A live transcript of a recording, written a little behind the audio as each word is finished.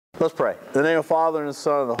Let's pray. In the name of the Father, and the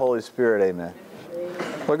Son, and the Holy Spirit, amen.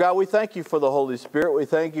 Lord God, we thank you for the Holy Spirit. We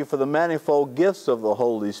thank you for the manifold gifts of the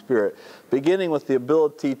Holy Spirit, beginning with the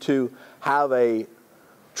ability to have a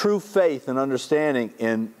true faith and understanding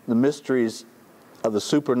in the mysteries of the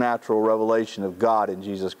supernatural revelation of God in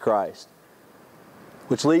Jesus Christ,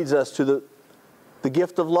 which leads us to the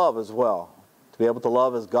gift of love as well, to be able to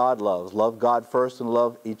love as God loves, love God first and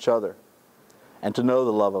love each other, and to know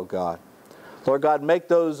the love of God. Lord God, make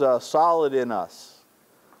those solid in us,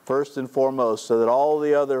 first and foremost, so that all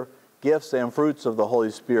the other gifts and fruits of the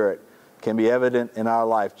Holy Spirit can be evident in our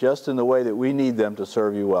life, just in the way that we need them to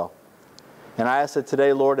serve you well. And I ask that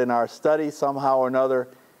today, Lord, in our study, somehow or another,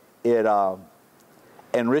 it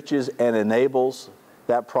enriches and enables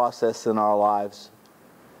that process in our lives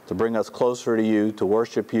to bring us closer to you, to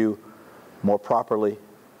worship you more properly,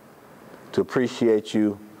 to appreciate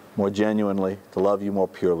you more genuinely, to love you more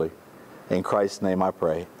purely. In Christ's name I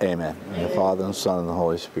pray. Amen. In the Father, and the Son, and the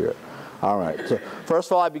Holy Spirit. All right. So first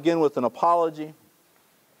of all, I begin with an apology.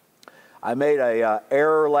 I made an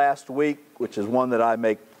error last week, which is one that I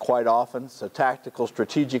make quite often. It's a tactical,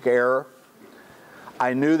 strategic error.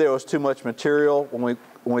 I knew there was too much material when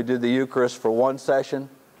we did the Eucharist for one session.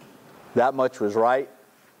 That much was right.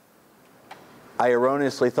 I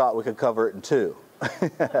erroneously thought we could cover it in two.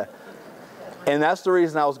 And that's the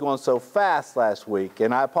reason I was going so fast last week.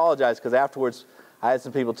 And I apologize because afterwards I had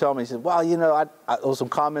some people tell me, he said, well, you know, there was some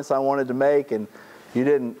comments I wanted to make and you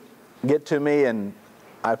didn't get to me, and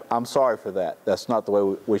I'm sorry for that. That's not the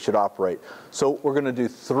way we should operate. So we're going to do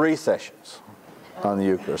 3 sessions on the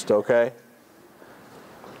Eucharist, okay?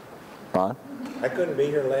 Ron? I couldn't be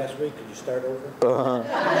here last week. Could you start over?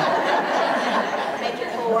 Make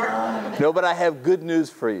it 4. No, but I have good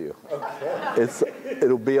news for you. Okay.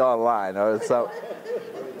 It'll be online. So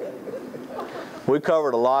we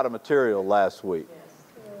covered a lot of material last week.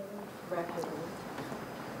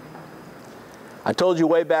 I told you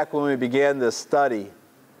way back when we began this study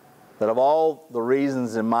that of all the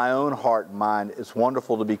reasons in my own heart and mind it's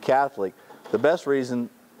wonderful to be Catholic, the best reason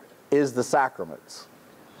is the sacraments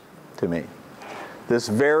to me. This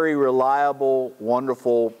very reliable,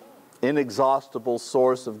 wonderful, inexhaustible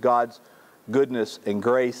source of God's goodness and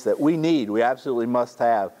grace that we need, we absolutely must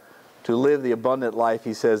have to live the abundant life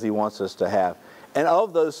He says He wants us to have. And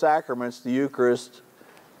of those sacraments, the Eucharist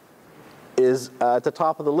is at the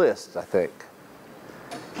top of the list, I think,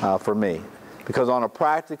 for me. Because on a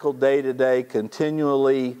practical, day-to-day,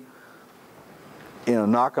 continually,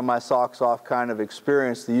 knocking my socks off kind of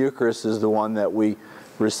experience, the Eucharist is the one that we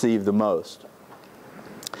receive the most.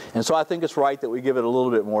 And so I think it's right that we give it a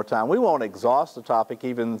little bit more time. We won't exhaust the topic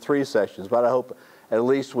even in 3 sessions, but I hope at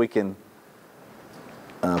least we can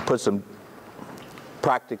put some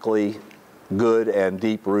practically good and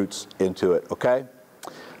deep roots into it, okay?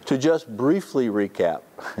 To just briefly recap,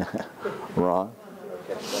 Ron,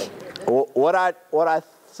 what I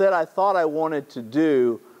said I thought I wanted to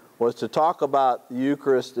do was to talk about the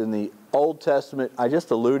Eucharist in the Old Testament. I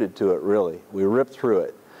just alluded to it, really. We ripped through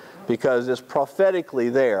it because it's prophetically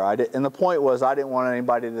there. And the point was I didn't want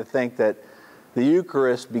anybody to think that the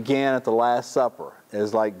Eucharist began at the Last Supper.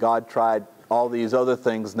 It's like God tried all these other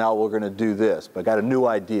things, now we're going to do this. But I got a new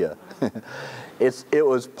idea. It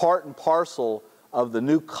was part and parcel of the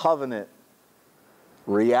new covenant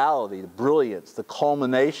reality, the brilliance, the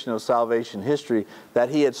culmination of salvation history that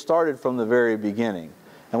He had started from the very beginning.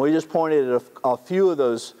 And we just pointed at a few of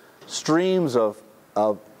those streams of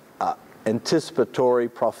anticipatory,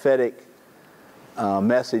 prophetic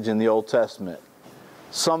message in the Old Testament.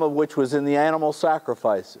 Some of which was in the animal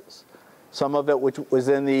sacrifices. Some of it which was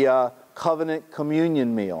in the covenant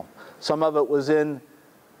communion meal. Some of it was in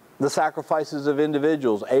the sacrifices of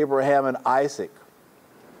individuals, Abraham and Isaac.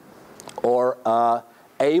 Or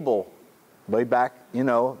Abel, way back,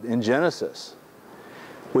 in Genesis.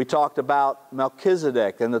 We talked about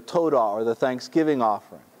Melchizedek and the Todah, or the Thanksgiving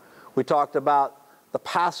offering. We talked about the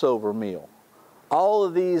Passover meal. All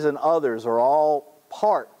of these and others are all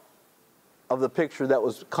part of the picture that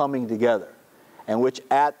was coming together, and which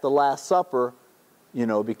at the Last Supper,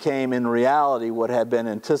 became in reality what had been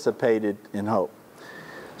anticipated in hope.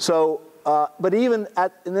 So, but and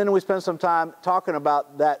then we spent some time talking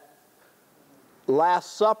about that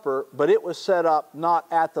Last Supper, but it was set up not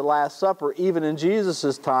at the Last Supper, even in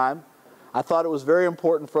Jesus' time. I thought it was very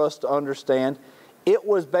important for us to understand. It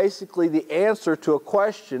was basically the answer to a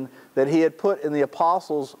question that He had put in the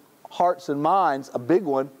apostles' hearts and minds, a big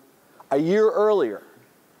one, a year earlier.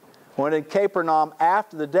 When in Capernaum,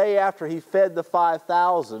 the day after He fed the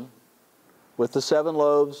 5,000 with the 7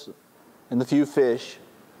 loaves and the few fish,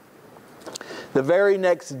 the very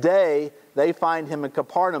next day they find him in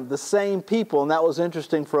Capernaum. The same people, and that was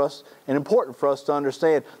interesting for us and important for us to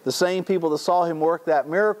understand, the same people that saw him work that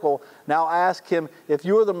miracle now ask him, if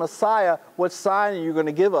you're the Messiah, what sign are you going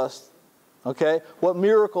to give us? Okay? What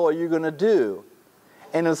miracle are you going to do?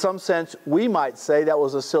 And in some sense, we might say that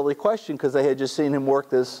was a silly question because they had just seen him work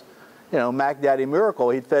this, Mac Daddy miracle.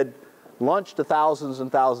 He'd fed lunch to thousands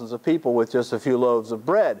and thousands of people with just a few loaves of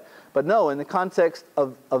bread. But no, in the context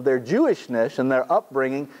of their Jewishness and their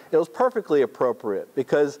upbringing, it was perfectly appropriate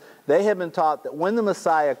because they had been taught that when the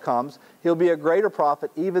Messiah comes, he'll be a greater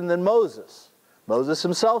prophet even than Moses. Moses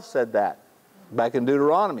himself said that back in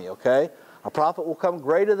Deuteronomy, okay? A prophet will come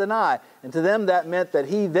greater than I. And to them that meant that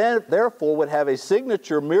he then, therefore, would have a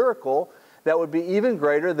signature miracle that would be even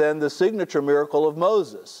greater than the signature miracle of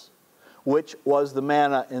Moses, which was the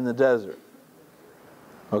manna in the desert.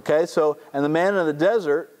 Okay, so, and the manna in the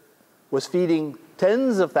desert was feeding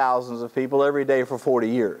tens of thousands of people every day for 40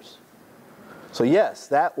 years. So yes,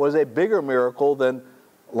 that was a bigger miracle than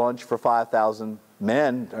lunch for 5,000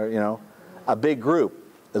 men, or, a big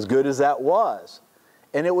group, as good as that was.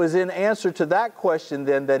 And it was in answer to that question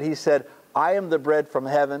then that he said, I am the bread from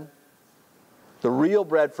heaven, the real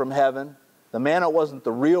bread from heaven. The manna wasn't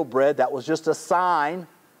the real bread, that was just a sign.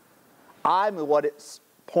 I'm what it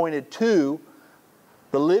pointed to,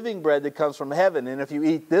 the living bread that comes from heaven. And if you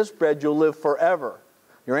eat this bread, you'll live forever.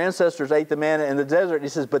 Your ancestors ate the manna in the desert. And he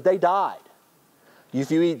says, but they died.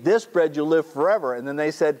 If you eat this bread, you'll live forever. And then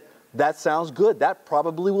they said, that sounds good. That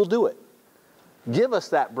probably will do it. Give us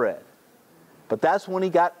that bread. But that's when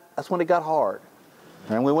it got hard.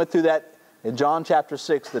 And we went through that in John chapter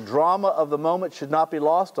 6. The drama of the moment should not be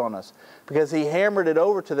lost on us, because he hammered it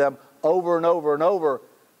over to them over and over and over.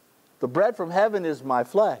 The bread from heaven is my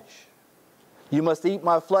flesh. You must eat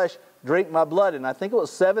my flesh, drink my blood. And I think it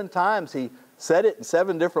was 7 times he said it in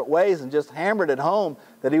 7 different ways and just hammered it home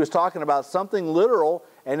that he was talking about something literal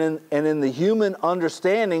and in the human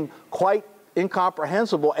understanding quite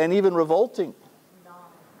incomprehensible and even revolting.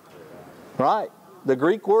 Right. The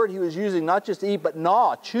Greek word he was using, not just eat, but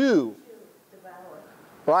gnaw, chew.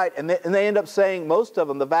 Right. And they end up saying, most of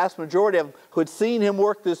them, the vast majority of them, who had seen him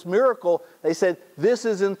work this miracle, they said, this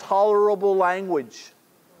is intolerable language.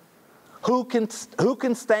 Who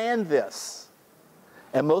can stand this?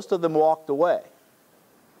 And most of them walked away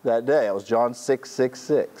that day. It was John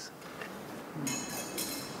 6:66.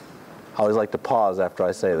 I always like to pause after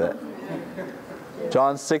I say that.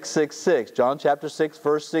 John 6:66. John chapter 6,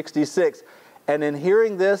 verse 66. And in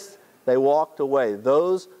hearing this, they walked away.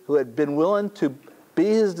 Those who had been willing to be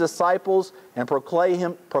his disciples and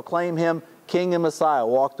proclaim him King and Messiah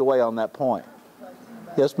walked away on that point.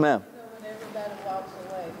 Yes, ma'am. When everybody walks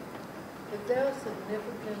away, is there a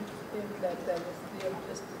significance in that was still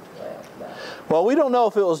just the 12? Well, we don't know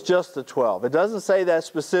if it was just the 12. It doesn't say that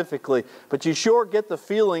specifically, but you sure get the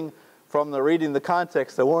feeling from reading the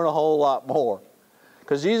context there weren't a whole lot more.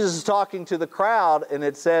 Because Jesus is talking to the crowd, and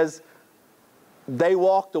it says they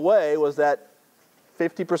walked away. Was that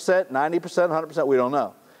 50%, 90%, 100%? We don't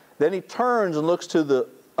know. Then he turns and looks to the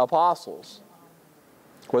apostles.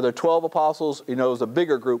 Where there are 12 apostles, it was a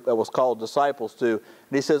bigger group that was called disciples too.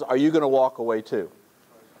 And he says, are you going to walk away too?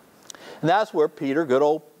 And that's where Peter, good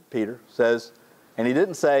old Peter, says, and he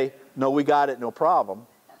didn't say, no, we got it, no problem.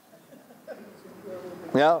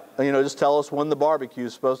 Yeah, just tell us when the barbecue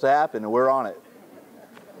is supposed to happen and we're on it.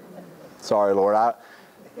 Sorry, Lord.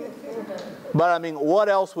 But I mean, what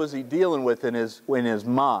else was he dealing with in his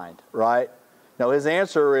mind, right? Now his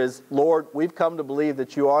answer is, Lord, we've come to believe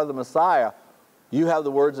that you are the Messiah. You have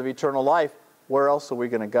the words of eternal life. Where else are we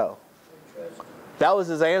going to go? That was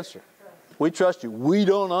his answer. We trust you. We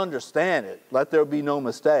don't understand it. Let there be no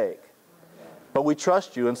mistake. But we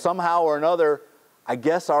trust you. And somehow or another, I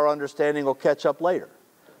guess our understanding will catch up later.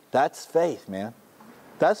 That's faith, man.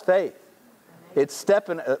 That's faith. It's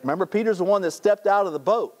stepping. Remember, Peter's the one that stepped out of the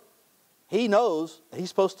boat. He knows he's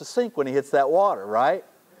supposed to sink when he hits that water, right?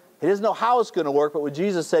 He doesn't know how it's going to work, but when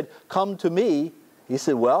Jesus said, come to me, he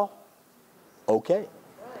said, well, okay.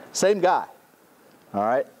 Same guy. All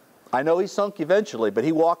right? I know he sunk eventually, but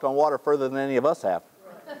he walked on water further than any of us have.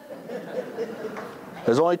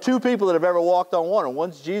 There's only 2 people that have ever walked on water.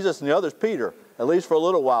 One's Jesus and the other's Peter, at least for a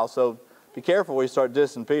little while. So be careful when you start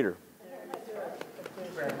dissing Peter.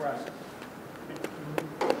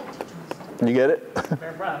 You get it?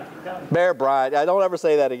 Bear Bryant. Bear Bryant. I don't ever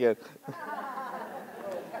say that again.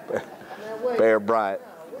 Bear Bryant.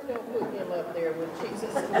 We don't put him up there with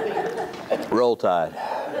Jesus and Peter. Roll Tide.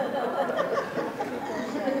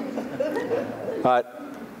 All right.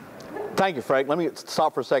 Thank you, Frank. Let me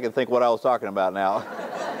stop for a second and think what I was talking about now.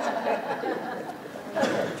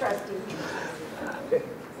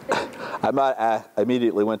 I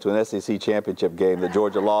immediately went to an SEC championship game that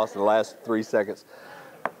Georgia lost in the last 3 seconds.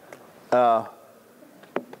 No.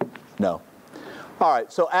 All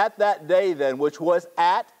right, so at that day then, which was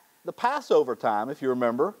at the Passover time, if you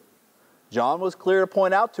remember, John was clear to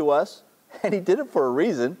point out to us, and he did it for a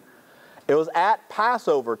reason. It was at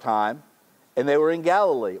Passover time, and they were in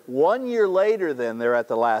Galilee. 1 year later then, they're at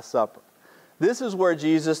the Last Supper. This is where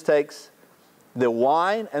Jesus takes the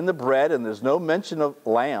wine and the bread, and there's no mention of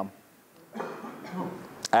lamb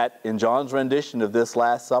in John's rendition of this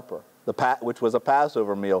Last Supper, which was a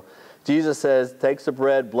Passover meal. Jesus says, takes the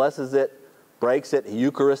bread, blesses it, breaks it, he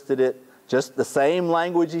Eucharisted it, just the same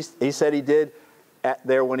language he said he did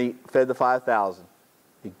there when he fed the 5,000.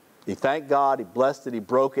 He thanked God, he blessed it, he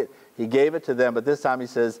broke it, he gave it to them, but this time he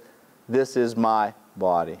says, this is my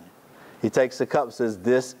body. He takes the cup and says,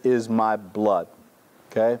 this is my blood.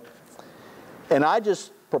 Okay? And I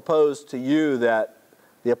just propose to you that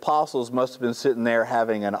the apostles must have been sitting there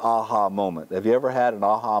having an aha moment. Have you ever had an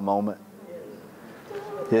aha moment?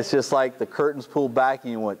 It's just like the curtains pulled back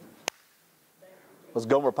and you went, what's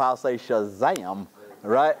Gomer Pyle say? Shazam,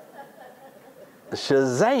 right?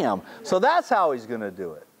 Shazam. So that's how he's going to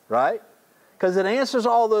do it, right? Because it answers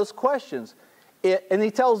all those questions. And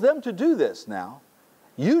he tells them to do this now.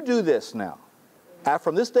 You do this now.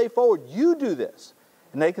 From this day forward, you do this.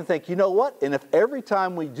 And they can think, you know what? And if every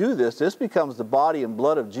time we do this, this becomes the body and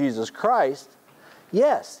blood of Jesus Christ,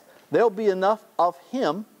 yes, there'll be enough of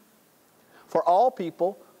Him for all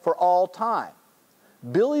people, for all time.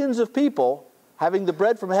 Billions of people having the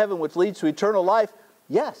bread from heaven which leads to eternal life,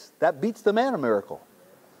 yes, that beats the manna miracle.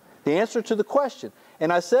 The answer to the question.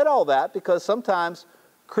 And I said all that because sometimes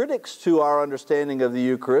critics to our understanding of the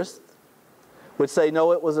Eucharist would say,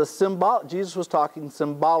 no, it was a symbol. Jesus was talking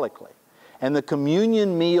symbolically. And the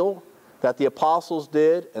communion meal that the apostles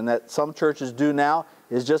did and that some churches do now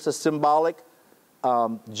is just a symbolic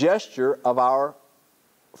gesture of our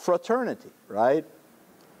fraternity, right?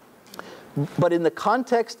 But in the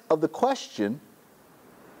context of the question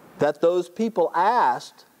that those people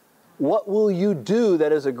asked, what will you do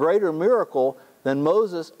that is a greater miracle than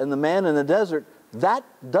Moses and the man in the desert? That's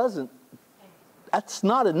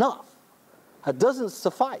not enough. That doesn't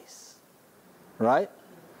suffice, right?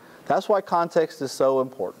 That's why context is so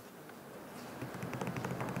important.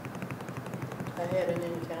 I had an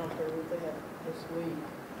encounter with that this week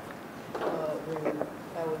when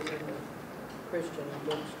I was in the Christian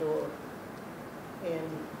bookstore, and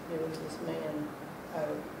there was this man.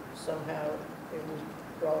 Somehow it was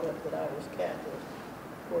brought up that I was Catholic.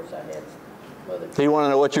 Of course, I had Mother Teresa. So you want to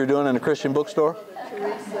know what you're doing in a Christian bookstore? Mother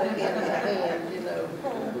Teresa in my hand, you know.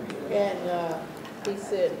 And he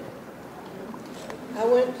said, I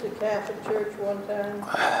went to Catholic church one time.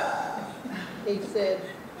 He said,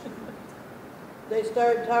 they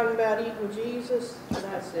started talking about eating Jesus, and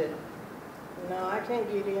I said, no, I can't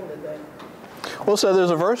get into that. Well, so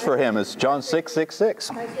there's a verse for him. It's John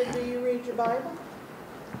 6:66. I said, do you read your Bible?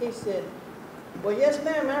 He said, well, yes,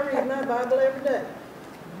 ma'am, I read my Bible every day.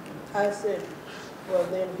 I said, well,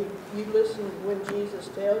 then you listen when Jesus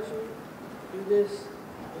tells you, do this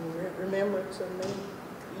in remembrance of me,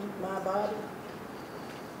 eat my body.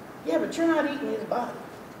 Yeah, but you're not eating his body.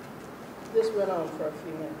 This went on for a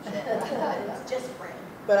few minutes. It's just friend.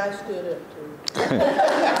 But I stood up to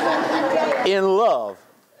him. In love.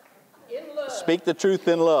 In love. Speak the truth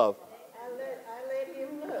in love. I let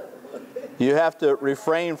him know. You have to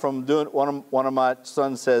refrain from doing, one of my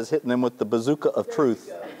sons says, hitting them with the bazooka of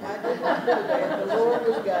truth. I did not do that. The Lord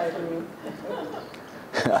was guiding me.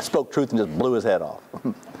 I spoke truth and just blew his head off.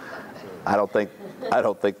 I don't think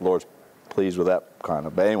the Lord's pleased with that kind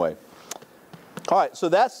of, but anyway. All right, so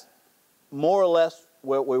that's more or less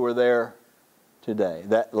where we were there today,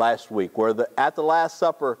 that last week, where at the Last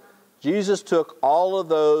Supper, Jesus took all of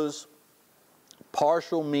those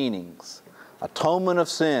partial meanings, atonement of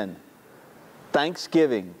sin,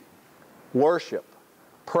 thanksgiving, worship,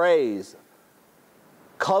 praise,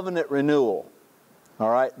 covenant renewal, all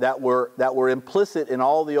right, that were implicit in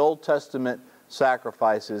all the Old Testament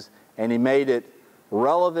sacrifices, and he made it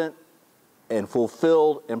relevant and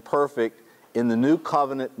fulfilled and perfect in the new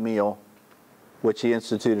covenant meal which he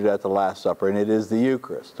instituted at the Last Supper, and it is the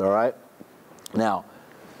Eucharist, all right? Now,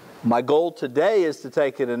 my goal today is to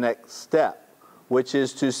take it a next step, which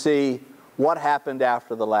is to see what happened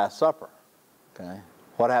after the Last Supper, okay?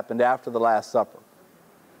 What happened after the Last Supper.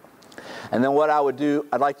 And then what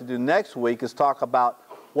I'd like to do next week is talk about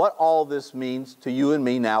what all this means to you and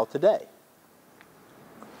me now today.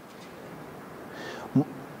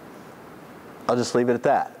 I'll just leave it at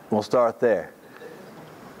that. We'll start there.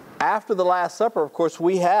 After the Last Supper, of course,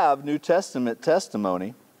 we have New Testament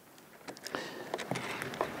testimony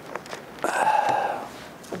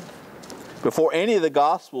Before any of the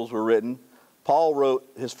Gospels were written, Paul wrote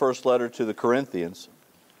his first letter to the Corinthians.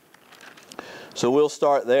 So we'll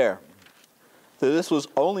start there. So this was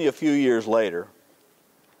only a few years later.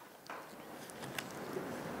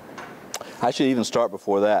 I should even start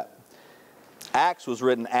before that. Acts was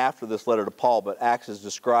written after this letter to Paul, but Acts is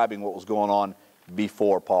describing what was going on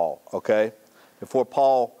before Paul, okay? Before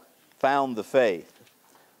Paul found the faith.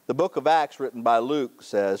 The book of Acts, written by Luke,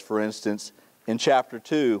 says, for instance, in chapter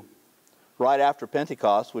 2, right after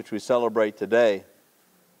Pentecost, which we celebrate today,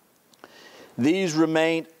 these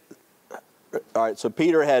remained... All right, so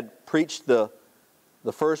Peter had preached the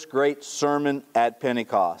first great sermon at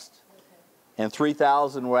Pentecost. And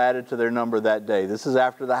 3,000 were added to their number that day. This is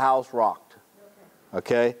after the house rocked.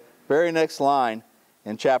 Okay? Very next line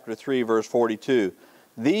in chapter 3, verse 42.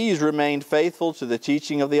 These remained faithful to the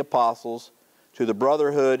teaching of the apostles, to the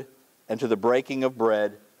brotherhood, and to the breaking of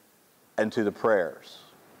bread, and to the prayers.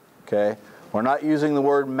 Okay? We're not using the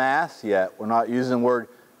word Mass yet. We're not using the word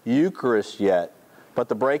Eucharist yet. But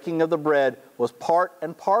the breaking of the bread was part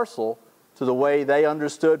and parcel to the way they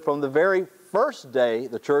understood from the very first day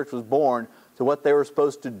the church was born to what they were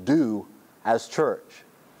supposed to do as church.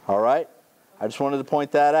 All right? I just wanted to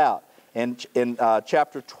point that out. And in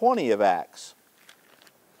chapter 20 of Acts,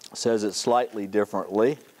 it says it slightly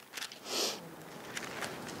differently.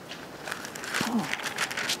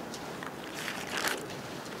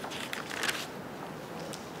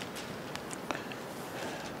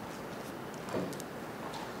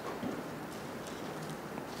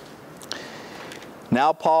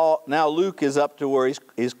 Now Luke is up to where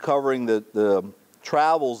he's covering the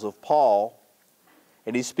travels of Paul,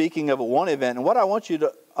 and he's speaking of one event. And what I want you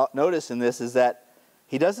to notice in this is that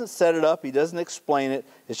he doesn't set it up, he doesn't explain it.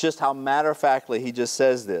 It's just how matter-of-factly he just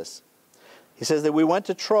says this. He says that we went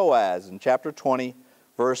to Troas in chapter 20,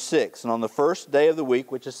 verse 6. And on the first day of the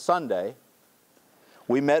week, which is Sunday,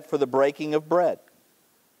 we met for the breaking of bread.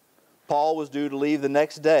 Paul was due to leave the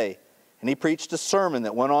next day, and he preached a sermon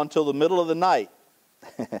that went on till the middle of the night.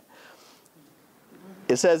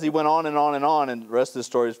 It says he went on and on and on, and the rest of the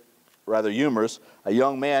story is rather humorous. A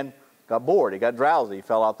young man got bored. He got drowsy. He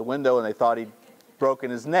fell out the window, and they thought he'd broken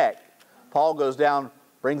his neck. Paul goes down,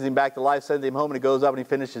 brings him back to life, sends him home, and he goes up and he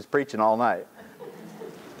finishes preaching all night.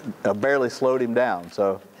 Barely slowed him down.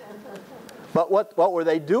 But what were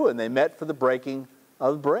they doing? They met for the breaking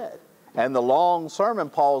of bread. And the long sermon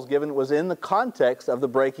Paul's given was in the context of the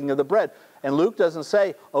breaking of the bread. And Luke doesn't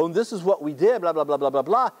say, oh, this is what we did, blah, blah, blah, blah, blah,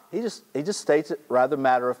 blah. He just states it rather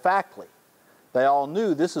matter-of-factly. They all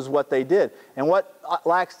knew this is what they did. And what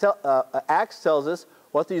Acts tells us,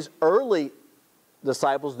 what these early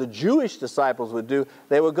disciples, the Jewish disciples would do,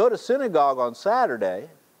 they would go to synagogue on Saturday,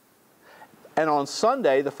 and on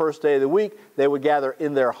Sunday, the first day of the week, they would gather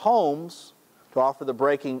in their homes to offer the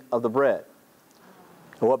breaking of the bread.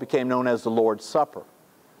 What became known as the Lord's Supper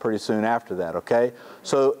pretty soon after that, okay?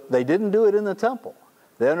 So they didn't do it in the temple.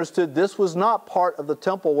 They understood this was not part of the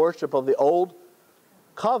temple worship of the old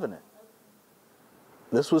covenant.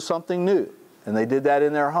 This was something new. And they did that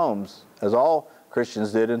in their homes, as all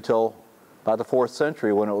Christians did until about the 4th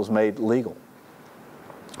century when it was made legal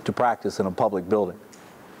to practice in a public building.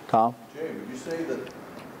 Tom? Jay, would you say that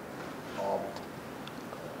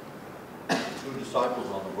two disciples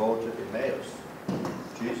on the road to Emmaus,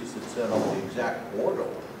 Jesus had set up the exact order of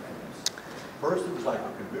Emmaus. First it was like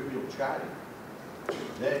a convivial chatting.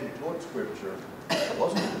 Then he taught Scripture, it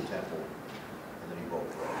wasn't in the temple, and then he broke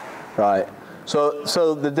bread. Right.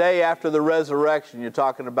 So the day after the resurrection, you're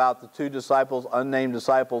talking about the two disciples, unnamed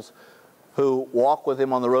disciples, who walk with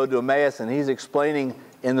him on the road to Emmaus, and he's explaining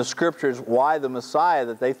in the Scriptures why the Messiah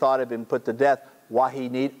that they thought had been put to death, why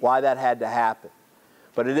that had to happen.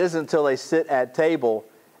 But it isn't until they sit at table,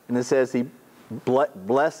 and it says he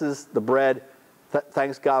blesses the bread,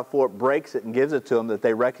 thanks God for it, breaks it, and gives it to them, that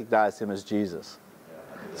they recognize him as Jesus.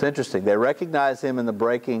 It's interesting. They recognize him in the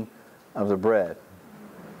breaking of the bread.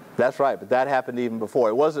 That's right, but that happened even before.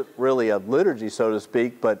 It wasn't really a liturgy, so to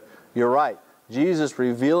speak, but you're right. Jesus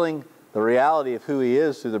revealing the reality of who he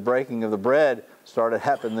is through the breaking of the bread started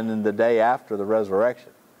happening in the day after the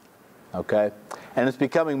resurrection. Okay? And it's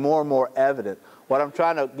becoming more and more evident. What I'm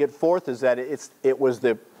trying to get forth is that it was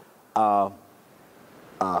the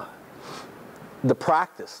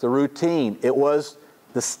practice, the routine. It was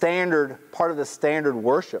the standard, part of the standard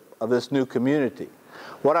worship of this new community.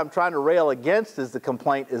 What I'm trying to rail against is the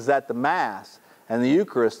complaint is that the Mass and the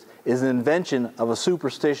Eucharist is an invention of a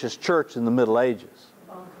superstitious church in the Middle Ages.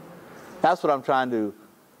 That's what I'm trying to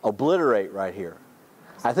obliterate right here.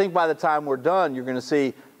 I think by the time we're done, you're going to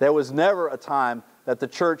see there was never a time that the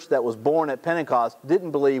church that was born at Pentecost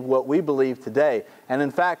didn't believe what we believe today. And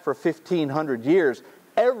in fact, for 1,500 years,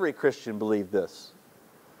 every Christian believed this.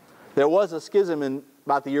 There was a schism in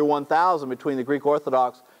about the year 1000 between the Greek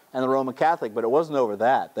Orthodox and the Roman Catholic, but it wasn't over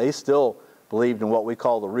that. They still believed in what we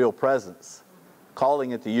call the real presence,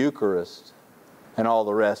 calling it the Eucharist and all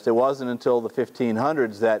the rest. It wasn't until the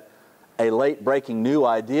 1500s that a late-breaking new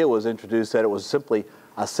idea was introduced that it was simply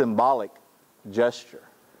a symbolic gesture.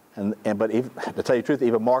 But even, to tell you the truth,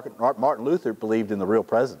 even Martin Luther believed in the real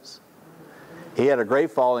presence. He had a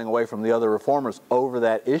great falling away from the other reformers over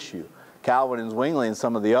that issue. Calvin and Zwingli and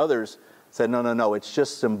some of the others said, no, it's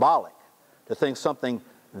just symbolic. To think something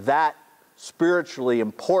that spiritually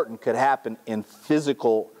important could happen in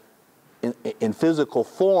physical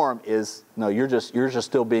form is, no, you're just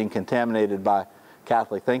still being contaminated by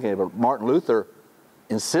Catholic thinking. But Martin Luther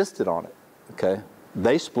insisted on it. Okay,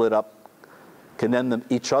 they split up, condemned them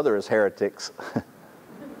each other as heretics,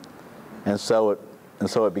 and so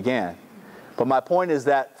it began. But my point is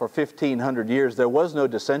that for 1,500 years there was no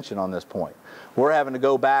dissension on this point. We're having to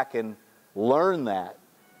go back and learn that.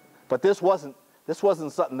 But this wasn't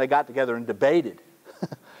something they got together and debated.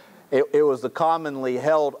 It was the commonly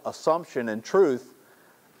held assumption and truth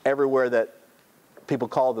everywhere that people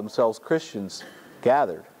called themselves Christians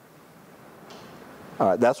gathered. All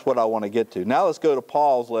right, that's what I want to get to. Now let's go to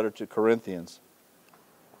Paul's letter to Corinthians.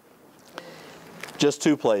 Just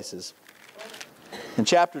two places. And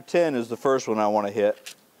chapter 10 is the first one I want to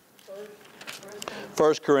hit.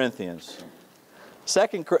 1 Corinthians.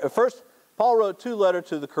 First, Paul wrote two letters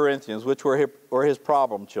to the Corinthians, which were his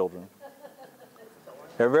problem children.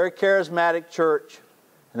 They're a very charismatic church,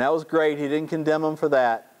 and that was great. He didn't condemn them for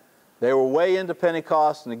that. They were way into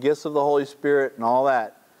Pentecost and the gifts of the Holy Spirit and all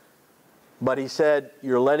that. But he said,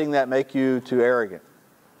 you're letting that make you too arrogant.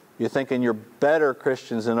 You're thinking you're better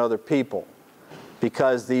Christians than other people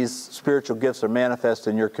because these spiritual gifts are manifest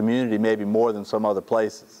in your community maybe more than some other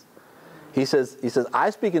places. He says, I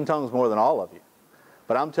speak in tongues more than all of you.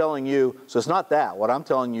 But I'm telling you, so it's not that. What I'm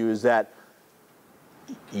telling you is that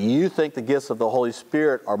you think the gifts of the Holy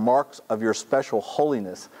Spirit are marks of your special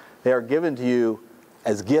holiness. They are given to you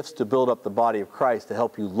as gifts to build up the body of Christ, to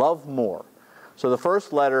help you love more. So the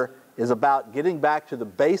first letter is about getting back to the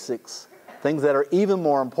basics, things that are even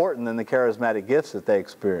more important than the charismatic gifts that they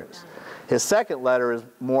experience. His second letter is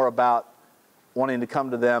more about wanting to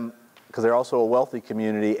come to them because they're also a wealthy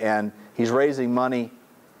community, and he's raising money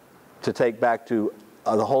to take back to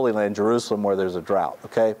the Holy Land, Jerusalem, where there's a drought.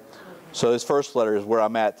 Okay? So his first letter is where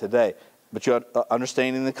I'm at today. But you're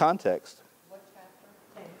understanding the context. What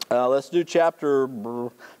chapter? Let's do chapter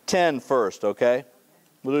 10 first, okay?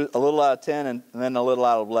 We'll do a little out of 10 and then a little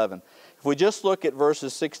out of 11. If we just look at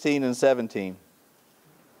verses 16 and 17.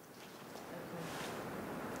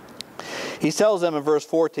 He tells them in verse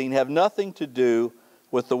 14, have nothing to do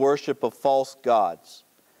with the worship of false gods.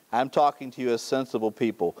 I'm talking to you as sensible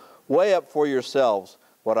people. Weigh up for yourselves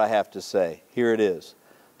what I have to say. Here it is.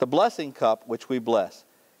 The blessing cup which we bless,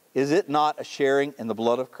 is it not a sharing in the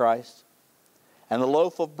blood of Christ? And the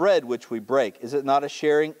loaf of bread which we break, is it not a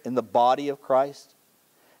sharing in the body of Christ?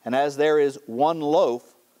 And as there is one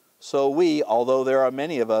loaf, so we, although there are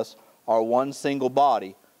many of us, are one single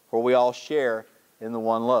body, for we all share in the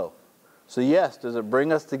one loaf. So yes, does it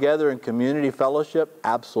bring us together in community fellowship?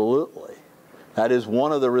 Absolutely. That is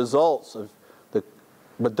one of the results of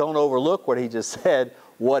but don't overlook what he just said,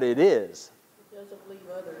 what it is. It doesn't leave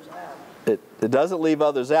others out. It doesn't leave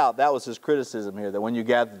others out. That was his criticism here, that when you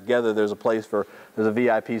gather together, there's a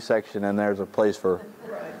VIP section and there's a place for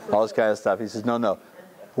all this kind of stuff. He says, no.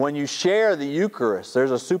 When you share the Eucharist,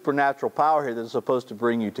 there's a supernatural power here that's supposed to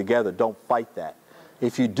bring you together. Don't fight that.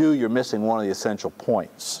 If you do, you're missing one of the essential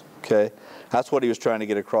points. Okay? That's what he was trying to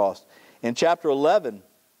get across. In chapter 11,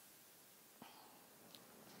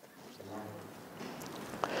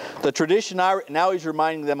 the tradition, now he's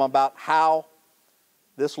reminding them about how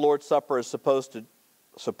this Lord's Supper is supposed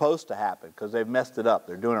to happen, because they've messed it up.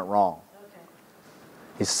 They're doing it wrong.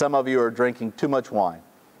 Okay. Some of you are drinking too much wine.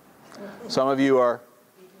 Some of you are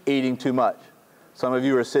eating too much. Some of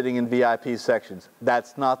you are sitting in VIP sections.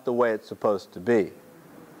 That's not the way it's supposed to be.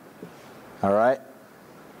 All right?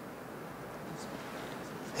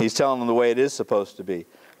 He's telling them the way it is supposed to be.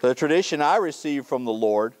 The tradition I received from the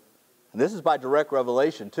Lord, and this is by direct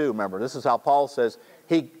revelation too, remember. This is how Paul says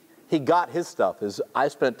he got his stuff. I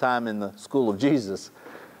spent time in the school of Jesus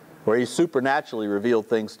where he supernaturally revealed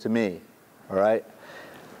things to me. All right?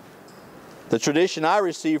 The tradition I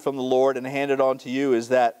received from the Lord and handed on to you is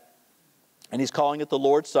that, and he's calling it the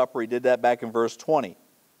Lord's Supper. He did that back in verse 20.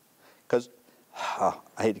 Because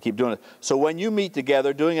I hate to keep doing it. So when you meet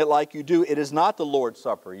together, doing it like you do, it is not the Lord's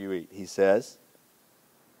Supper you eat, he says.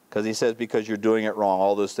 Because he says, because you're doing it wrong,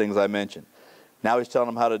 all those things I mentioned. Now he's telling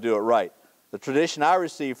them how to do it right. The tradition I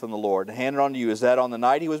received from the Lord and handed on to you is that on the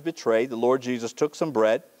night he was betrayed, the Lord Jesus took some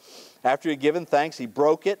bread. After he had given thanks, he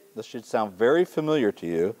broke it. This should sound very familiar to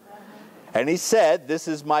you. And he said, this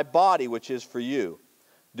is my body, which is for you.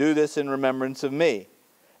 Do this in remembrance of me.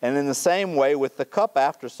 And in the same way with the cup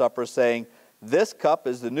after supper, saying, this cup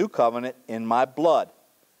is the new covenant in my blood.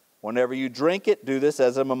 Whenever you drink it, do this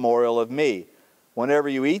as a memorial of me. Whenever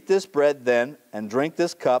you eat this bread then and drink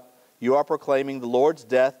this cup, you are proclaiming the Lord's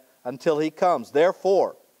death until he comes.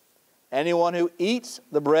 Therefore, anyone who eats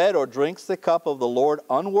the bread or drinks the cup of the Lord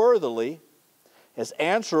unworthily is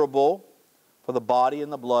answerable for the body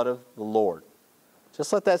and the blood of the Lord.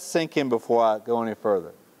 Just let that sink in before I go any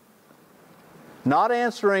further. Not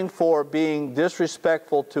answering for being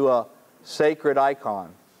disrespectful to a sacred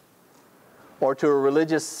icon or to a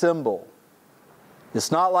religious symbol.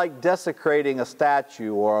 It's not like desecrating a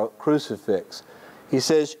statue or a crucifix. He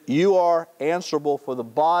says, you are answerable for the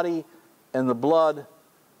body and the blood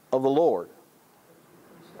of the Lord.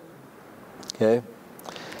 Okay?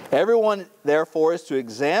 Everyone, therefore, is to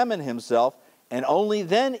examine himself and only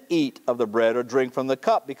then eat of the bread or drink from the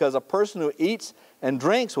cup, because a person who eats and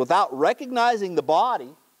drinks without recognizing the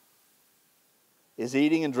body is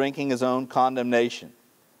eating and drinking his own condemnation.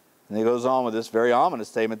 And he goes on with this very ominous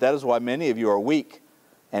statement, that is why many of you are weak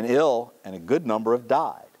and ill, and a good number have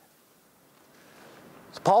died.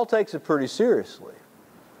 So Paul takes it pretty seriously.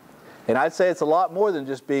 And I'd say it's a lot more than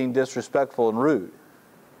just being disrespectful and rude.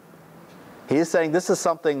 He is saying this is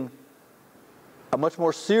something, a much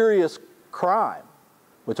more serious crime,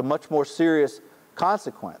 with a much more serious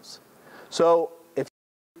consequence. So if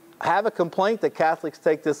you have a complaint that Catholics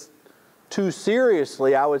take this too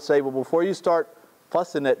seriously, I would say, well, before you start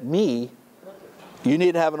fussing at me, you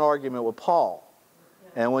need to have an argument with Paul.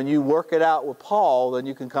 And when you work it out with Paul, then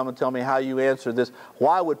you can come and tell me how you answer this.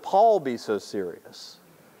 Why would Paul be so serious?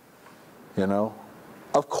 You know?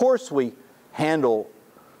 Of course we handle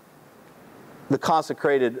the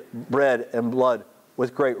consecrated bread and blood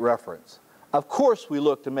with great reverence. Of course we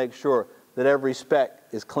look to make sure that every speck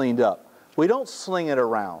is cleaned up. We don't sling it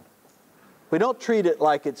around. We don't treat it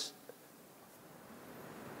like it's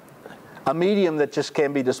a medium that just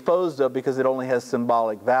can be disposed of because it only has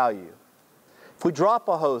symbolic value. If we drop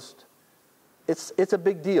a host, it's a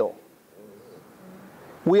big deal.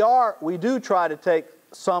 We do try to take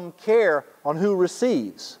some care on who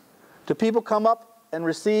receives. Do people come up and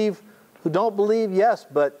receive who don't believe? Yes,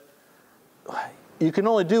 but you can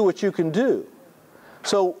only do what you can do.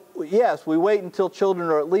 So, yes, we wait until children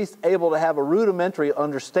are at least able to have a rudimentary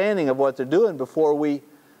understanding of what they're doing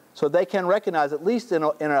so they can recognize, at least in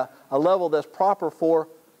a level that's proper for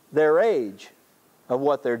their age, of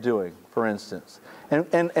what they're doing, for instance.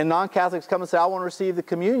 And non-Catholics come and say, I want to receive the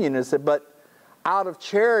communion. And say, but out of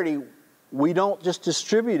charity, we don't just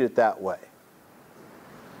distribute it that way.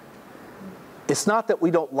 It's not that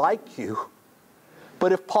we don't like you,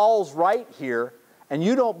 but if Paul's right here, and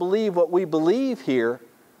you don't believe what we believe here,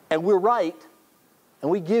 and we're right, and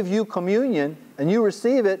we give you communion, and you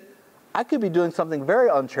receive it, I could be doing something very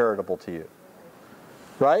uncharitable to you.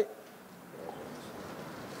 Right?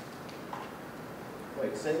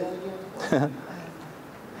 Wait, say that again?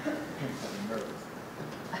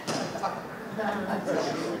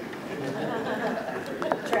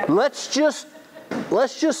 Let's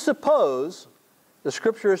just suppose the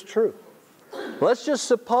Scripture is true. Let's just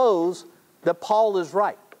suppose that Paul is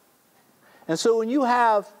right. And so when you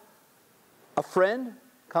have a friend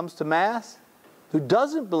comes to Mass who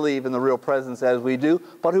doesn't believe in the real presence as we do,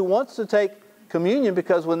 but who wants to take communion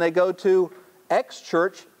because when they go to X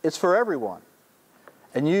church, it's for everyone.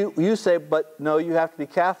 And you say, but no, you have to be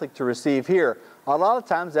Catholic to receive here. A lot of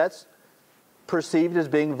times that's perceived as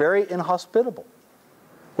being very inhospitable.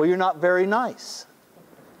 Well, you're not very nice.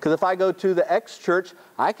 Because if I go to the X church,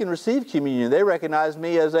 I can receive communion. They recognize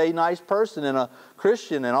me as a nice person and a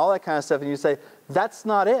Christian and all that kind of stuff. And you say, that's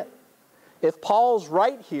not it. If Paul's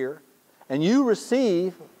right here, and you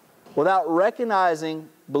receive without recognizing,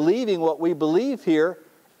 believing what we believe here,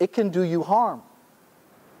 it can do you harm.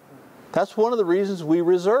 That's one of the reasons we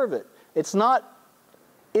reserve it. It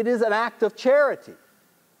is an act of charity.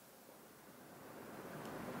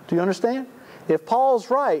 Do you understand? If Paul's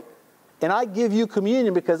right, and I give you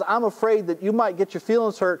communion because I'm afraid that you might get your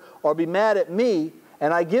feelings hurt or be mad at me,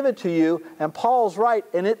 and I give it to you, and Paul's right,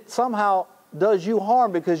 and it somehow does you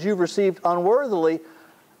harm because you've received unworthily,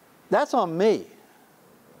 that's on me,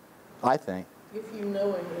 I think. If you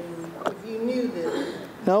knew this.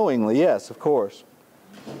 Knowingly, yes, of course.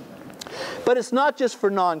 But it's not just for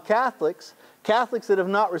non-Catholics. Catholics that have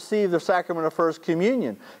not received the sacrament of First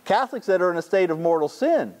Communion, Catholics that are in a state of mortal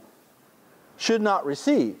sin, should not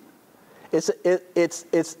receive. It's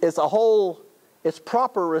a whole, its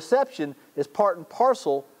proper reception is part and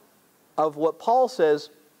parcel of what Paul says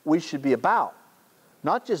we should be about.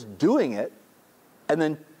 Not just doing it and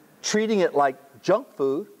then treating it like junk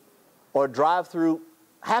food or a drive-through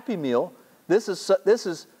Happy Meal. This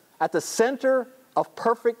is at the center of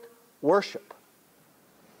perfect worship.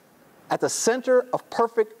 At the center of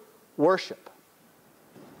perfect worship.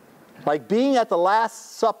 Like being at the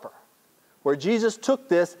Last Supper, where Jesus took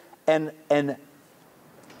this and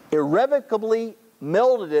irrevocably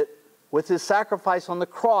melded it with his sacrifice on the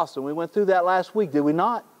cross. And we went through that last week, did we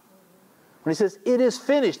not? When he says, it is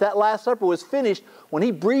finished. That Last Supper was finished when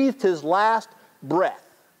he breathed his last breath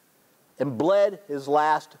and bled his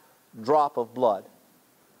last drop of blood.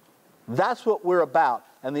 That's what we're about.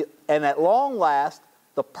 And at long last,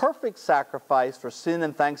 the perfect sacrifice for sin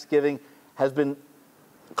and thanksgiving has been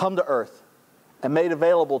come to earth and made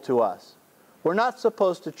available to us. We're not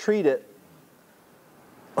supposed to treat it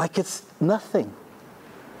like it's nothing.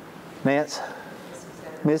 Nance?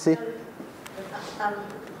 Missy?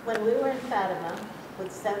 When we were in Fatima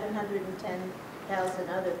with 710,000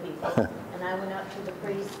 other people, and I went up to the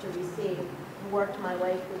priest to receive, and worked my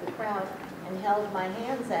way through the crowd, and held my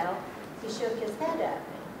hands out, he shook his head at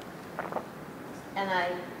me. And I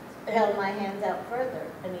held my hands out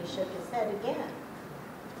further, and he shook his head again.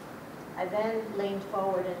 I then leaned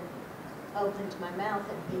forward and opened my mouth,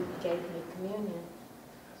 and he gave me communion.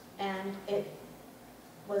 And it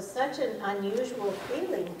was such an unusual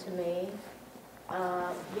feeling to me,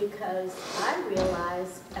 because I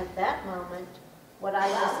realized at that moment what I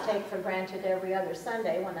just take for granted every other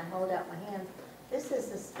Sunday when I hold out my hands. This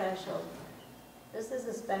is a special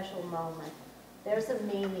moment. There's a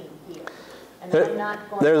meaning here. And I'm not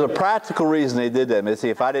going There's a practical reason they did that, Missy.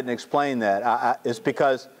 If I didn't explain that, it's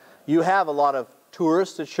because you have a lot of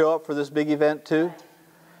tourists that show up for this big event too,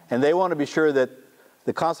 and they want to be sure that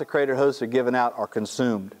the consecrated hosts are given out are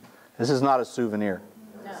consumed. This is not a souvenir.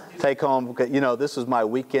 No. Take home, you know, this was my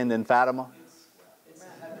weekend in Fatima.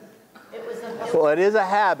 Well, it is a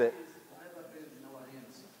habit.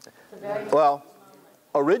 Well,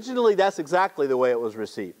 originally that's exactly the way it was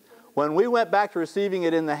received. When we went back to receiving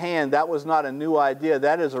it in the hand, that was not a new idea.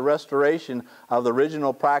 That is a restoration of the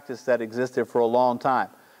original practice that existed for a long time.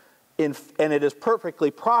 And it is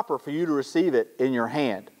perfectly proper for you to receive it in your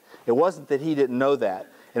hand. It wasn't that he didn't know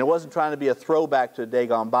that. And it wasn't trying to be a throwback to a day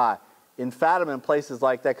gone by. In Fatima and places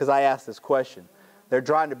like that, because I asked this question, they're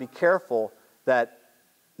trying to be careful that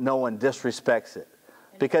no one disrespects it.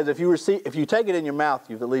 Because if you take it in your mouth,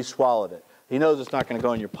 you've at least swallowed it. He knows it's not going to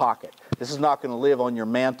go in your pocket. This is not going to live on your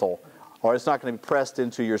mantle, or it's not going to be pressed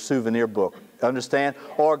into your souvenir book. Understand?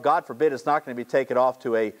 Or, God forbid, it's not going to be taken off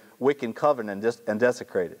to a Wiccan coven and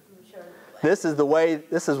desecrated. sure. This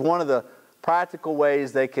is one of the practical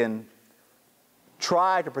ways they can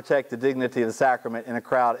try to protect the dignity of the sacrament in a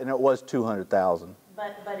crowd, and it was 200,000.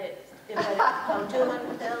 But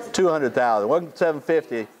 200,000? 200,000. It wasn't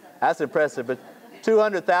 750. That's impressive, but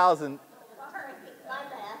 200,000.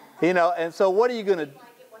 You know, and so what are you going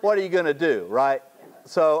to do, right?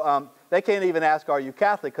 So they can't even ask, are you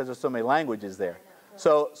Catholic, because there's so many languages there.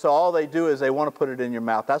 So all they do is they want to put it in your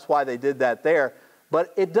mouth. That's why they did that there.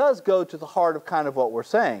 But it does go to the heart of kind of what we're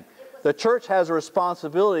saying. The church has a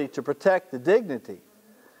responsibility to protect the dignity.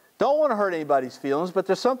 Don't want to hurt anybody's feelings, but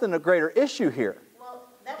there's something, a greater issue here. Well,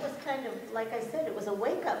 that was kind of, like I said, it was a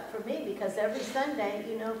wake-up for me, because every Sunday,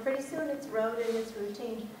 you know, pretty soon it's rote and it's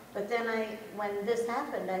routine. But then when this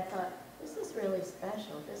happened, I thought, this is really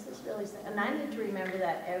special. This is really special. And I need to remember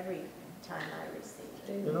that every time I receive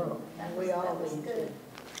it. That was good.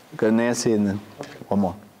 Good, Nancy, and then one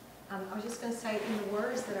more. I was just going to say, in the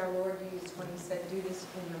words that our Lord used when he said, do this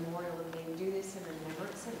in memorial of me, do this in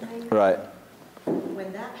remembrance of me. Right.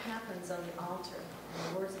 When that happens on the altar,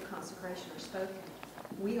 and the words of consecration are spoken,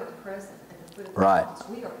 we are present at the foot of the cross.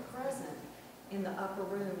 We are present in the upper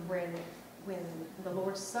room when the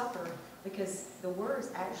Lord's Supper, because the word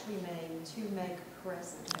is actually made to make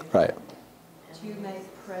present. Right. To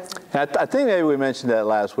make present. I think maybe we mentioned that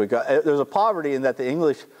last week. There's a poverty in that the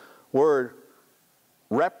English word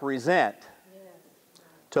represent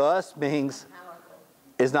to us means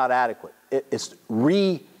is not adequate. It's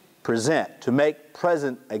represent, to make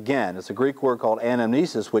present again. It's a Greek word called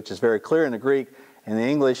anamnesis, which is very clear in the Greek. And the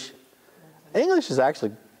English is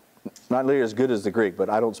actually not nearly as good as the Greek, but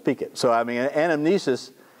I don't speak it. So, I mean,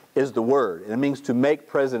 anamnesis is the word, and it means to make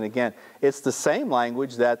present again. It's the same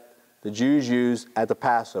language that the Jews use at the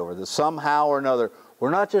Passover, that somehow or another We're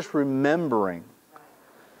not just remembering,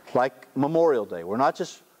 like Memorial Day. We're not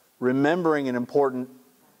just remembering an important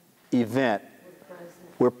event.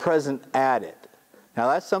 We're present at it. Now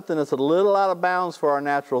that's something that's a little out of bounds for our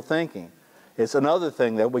natural thinking. It's another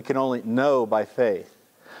thing that we can only know by faith.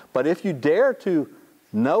 But if you dare to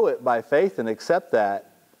know it by faith and accept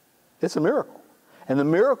that, it's a miracle. And the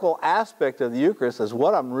miracle aspect of the Eucharist is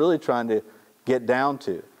what I'm really trying to get down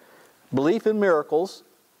to. Belief in miracles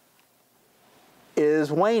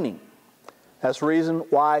is waning. That's the reason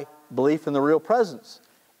why belief in the real presence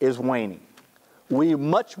is waning. We're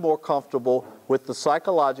much more comfortable with the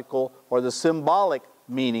psychological or the symbolic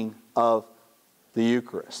meaning of the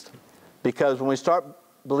Eucharist. Because when we start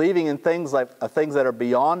believing in things that are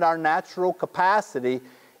beyond our natural capacity,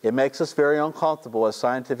 it makes us very uncomfortable as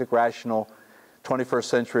scientific, rational 21st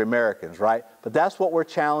century Americans, right? But that's what we're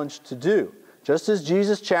challenged to do. Just as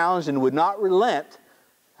Jesus challenged and would not relent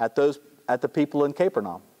at the people in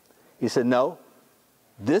Capernaum. He said, no,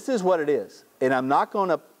 this is what it is. And I'm not going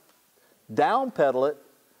to downpedal it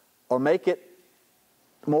or make it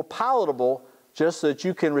more palatable just so that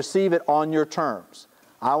you can receive it on your terms.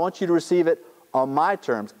 I want you to receive it on my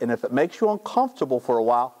terms. And if it makes you uncomfortable for a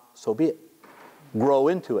while, so be it. Grow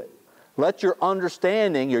into it. Let your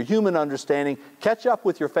understanding, your human understanding, catch up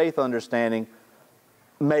with your faith understanding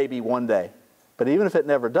maybe one day. But even if it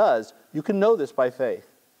never does, you can know this by faith.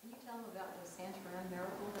 Can you tell them about the Santorin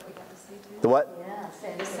miracle that we got to see too? The what? Yeah,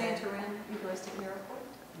 The Santorin Eucharistic miracle?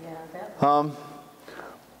 Yeah, that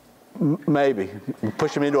Maybe.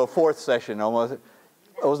 Push him into a fourth session almost.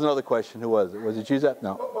 That was another question. Who was it? Was it you, Zach?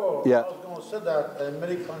 No. Yeah. I was going to say that in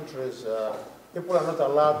many countries, people are not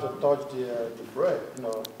allowed to touch the bread.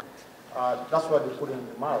 That's why they put it in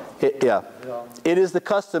the mouth. Yeah. You know. It is the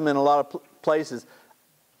custom in a lot of places,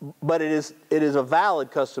 but it is a valid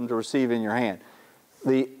custom to receive in your hand.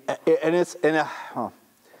 The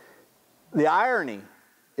irony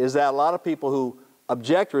is that a lot of people who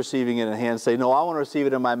object to receiving it in hand say, no, I want to receive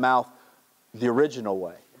it in my mouth the original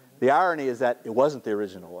way. The irony is that it wasn't the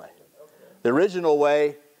original way. The original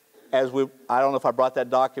way, I don't know if I brought that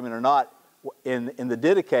document or not, in the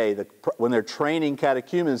Didache, when they're training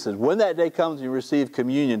catechumens, says, when that day comes and you receive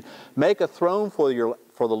communion, make a throne for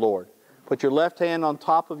the Lord. Put your left hand on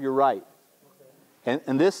top of your right.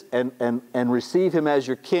 And receive him as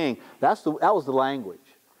your king. That was the language.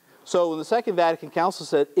 So when the Second Vatican Council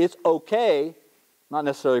said it's okay, not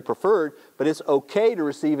necessarily preferred, but it's okay to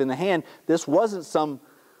receive in the hand, this wasn't some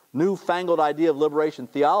newfangled idea of liberation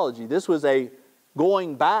theology. This was a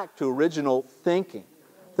going back to original thinking.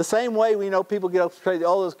 The same way we know people get up crazy,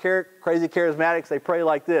 all those crazy charismatics, they pray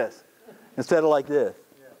like this instead of like this.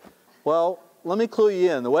 Well, let me clue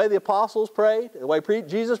you in. The way the apostles prayed, the way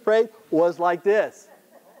Jesus prayed was like this.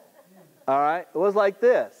 All right? It was like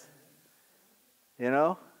this. You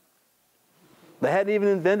know? They hadn't even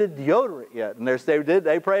invented deodorant yet. And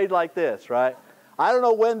they prayed like this, right? I don't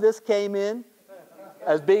know when this came in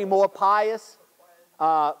as being more pious,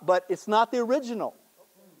 but it's not the original.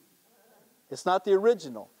 It's not the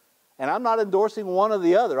original. And I'm not endorsing one or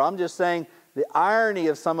the other. I'm just saying the irony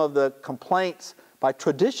of some of the complaints by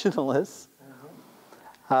traditionalists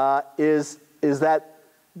is that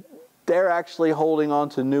they're actually holding on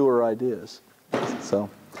to newer ideas. So,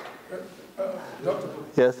 Doctor,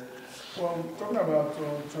 yes? well, talking about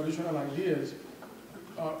traditional ideas,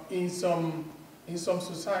 in some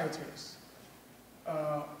societies,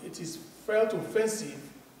 it is felt offensive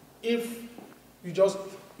if you just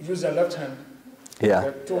use your left hand.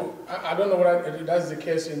 Yeah. I don't know whether that's the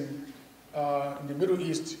case in the Middle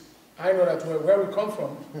East. I know that where we come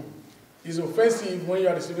from, it's offensive when you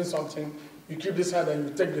are receiving something, you keep this hand and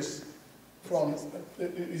you take this from.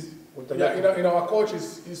 In our culture,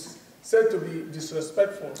 it's said to be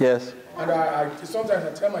disrespectful. Yes. And sometimes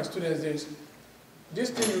I tell my students this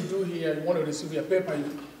thing you do here, you want to receive your paper,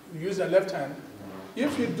 you use your left hand.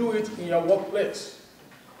 If you do it in your workplace,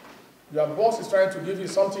 your boss is trying to give you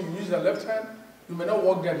something, you use your left hand, you may not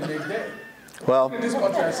work there the next day. Well, in this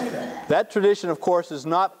country, I see that. That tradition, of course, is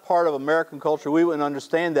not part of American culture. We wouldn't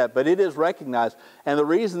understand that, but it is recognized. And the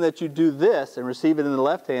reason that you do this and receive it in the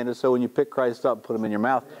left hand is so when you pick Christ up and put him in your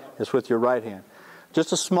mouth, it's with your right hand.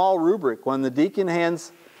 Just a small rubric. When the deacon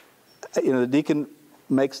the deacon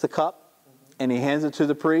makes the cup and he hands it to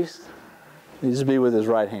the priest, it needs to be with his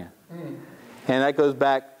right hand. And that goes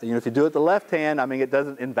back, if you do it the left hand, it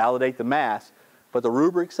doesn't invalidate the Mass, but the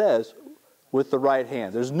rubric says with the right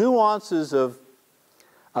hand. There's nuances of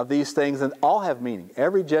these things, and all have meaning.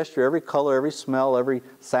 Every gesture, every color, every smell, every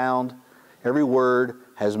sound, every word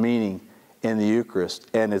has meaning in the Eucharist,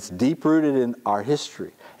 and it's deep-rooted in our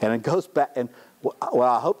history. And it goes back, and what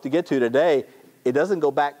I hope to get to today it doesn't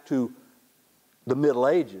go back to the Middle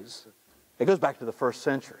Ages. It goes back to the 1st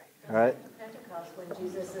century, right? Pentecost, when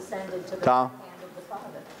Jesus ascended to the Tom? right hand of the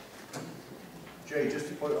Father. Jay, just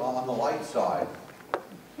to put it on the light side,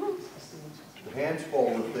 the hands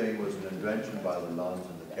folder thing was an invention by the nuns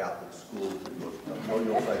in the Catholic schools. It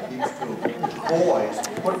was like these two boys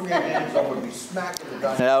putting their hands up would be smacking the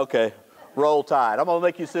guy. Yeah, okay. Roll Tide. I'm going to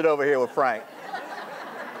make you sit over here with Frank.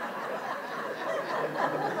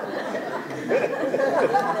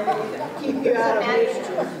 Keep you out of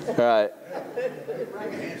mischief. Right.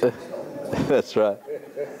 That's right.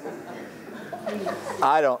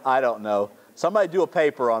 I don't know. Somebody do a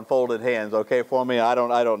paper on folded hands, okay, for me? I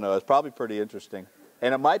don't know. It's probably pretty interesting.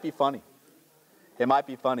 And it might be funny. It might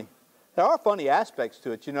be funny. There are funny aspects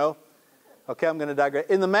to it, you know. Okay, I'm going to digress.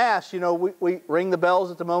 In the Mass, you know, we ring the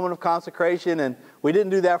bells at the moment of consecration, and we didn't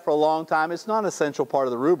do that for a long time. It's not an essential part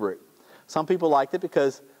of the rubric. Some people liked it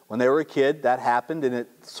because when they were a kid, that happened, and it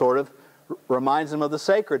sort of reminds them of the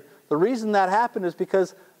sacred. The reason that happened is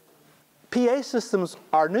because PA systems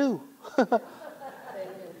are new.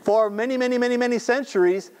 For many, many, many, many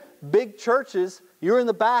centuries, big churches, you're in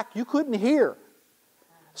the back, you couldn't hear.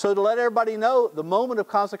 So to let everybody know, the moment of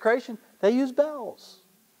consecration, they used bells.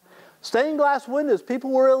 Stained glass windows, people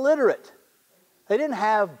were illiterate. They didn't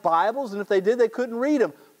have Bibles, and if they did, they couldn't read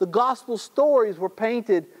them. The gospel stories were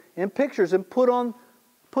painted in pictures and put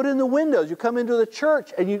in the windows. You come into the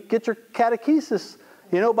church and you get your catechesis,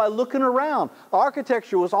 you know, by looking around.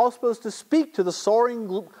 Architecture was all supposed to speak to the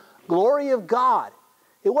soaring glory of God.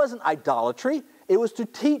 It wasn't idolatry. It was to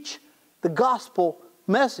teach the gospel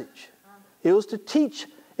message. It was to teach,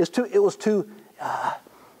 it was to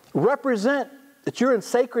represent that you're in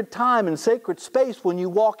sacred time and sacred space when you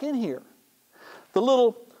walk in here. The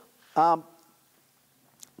little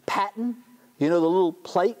paten, you know, the little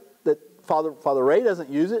plate that Father Ray doesn't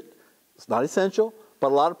use it. It's not essential,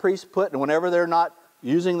 but a lot of priests put, and whenever they're not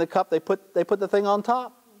using the cup, they put the thing on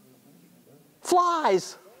top.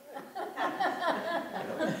 Flies.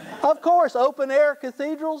 Of course, open air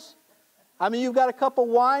cathedrals. I mean, you've got a cup of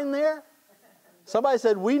wine there. Somebody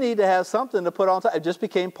said, we need to have something to put on top. It just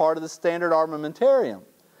became part of the standard armamentarium.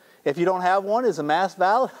 If you don't have one, is a Mass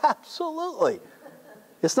valid? Absolutely.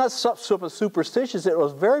 It's not superstitious. It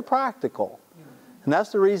was very practical. And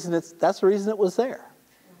that's the reason it was there.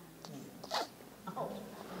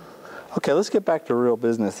 Okay, let's get back to real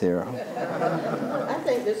business here. I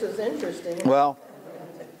think this is interesting. Well,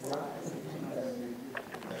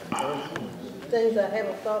 things I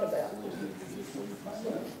haven't thought about.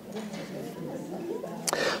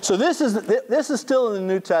 so this is still in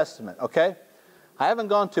the New Testament, okay? I haven't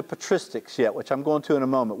gone to patristics yet, which I'm going to in a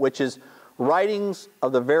moment, which is writings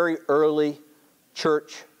of the very early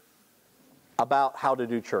church about how to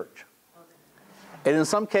do church. And in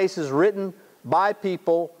some cases written by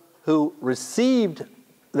people who received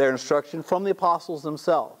their instruction from the apostles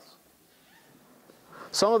themselves.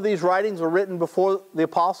 Some of these writings were written before the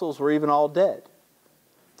apostles were even all dead.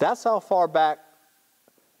 That's how far back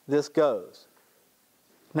this goes.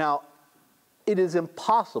 Now, it is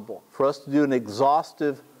impossible for us to do an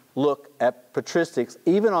exhaustive look at patristics,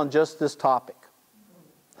 even on just this topic.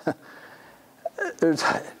 There's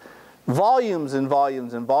volumes and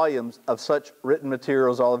volumes and volumes of such written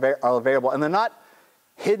materials are available, and they're not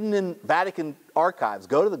hidden in Vatican archives.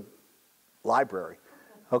 Go to the library,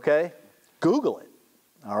 okay? Google it,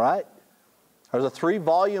 all right? There's a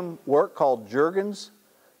 3-volume work called Jurgen's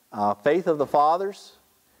Faith of the Fathers,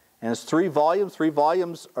 and it's 3 volumes. 3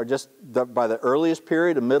 volumes are just by the earliest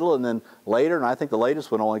period, the middle, and then later, and I think the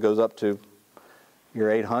latest one only goes up to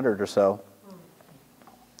your 800 or so.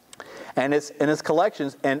 And it's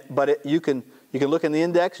collections, but you can look in the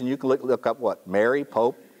index and you can look up what? Mary,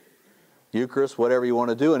 Pope, Eucharist, whatever you want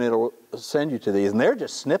to do, and it'll send you to these. And they're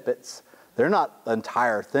just snippets. They're not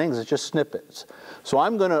entire things. It's just snippets. So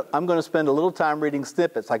I'm gonna spend a little time reading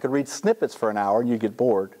snippets. I could read snippets for an hour and you'd get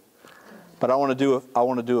bored. But I want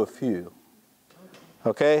to do a few.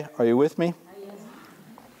 Okay? Are you with me?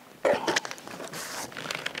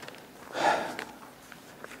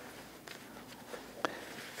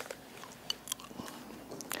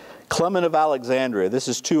 Clement of Alexandria. This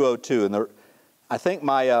is 202, and I think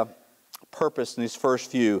my purpose in these first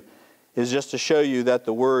few is just to show you that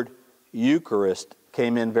the word Eucharist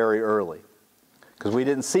came in very early, because we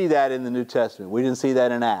didn't see that in the New Testament. We didn't see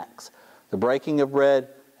that in Acts. The breaking of bread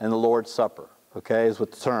and the Lord's Supper, okay, is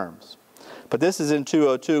with the terms. But this is in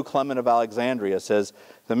 202. Clement of Alexandria says,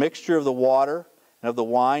 the mixture of the water and of the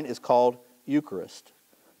wine is called Eucharist.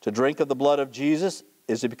 To drink of the blood of Jesus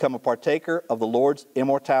is to become a partaker of the Lord's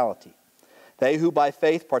immortality. They who by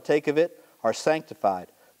faith partake of it are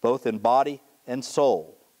sanctified, both in body and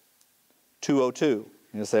soul. 202.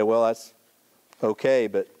 You say, well, that's okay,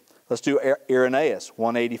 but let's do Irenaeus,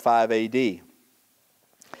 185 AD.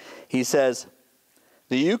 He says,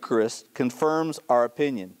 the Eucharist confirms our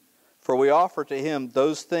opinion, for we offer to him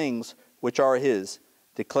those things which are his,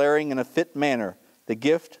 declaring in a fit manner the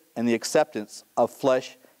gift and the acceptance of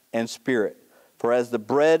flesh and spirit. For as the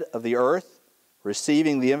bread of the earth,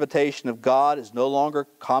 receiving the invitation of God, is no longer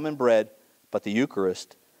common bread, but the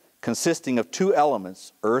Eucharist, consisting of two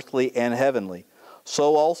elements, earthly and heavenly,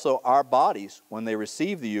 so also our bodies, when they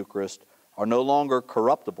receive the Eucharist, are no longer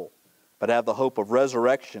corruptible, but have the hope of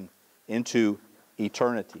resurrection into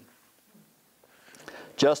eternity.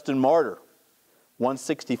 Justin Martyr,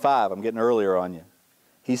 165, I'm getting earlier on you.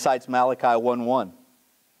 He cites Malachi 1:1.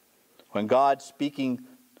 When God, speaking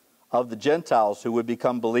of the Gentiles who would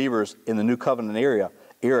become believers in the New Covenant era,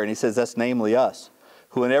 and he says that's namely us,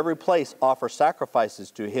 who in every place offer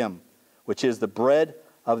sacrifices to him, which is the bread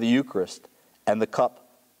of the Eucharist and the cup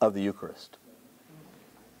of the Eucharist.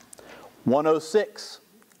 106,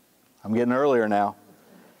 I'm getting earlier now.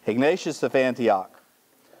 Ignatius of Antioch,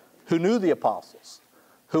 who knew the apostles,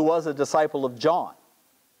 who was a disciple of John.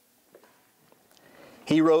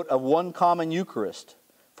 He wrote of one common Eucharist,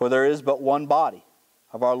 for there is but one body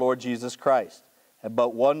of our Lord Jesus Christ, and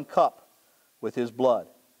but one cup with his blood,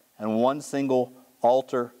 and one single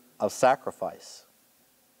altar of sacrifice.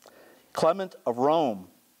 Clement of Rome,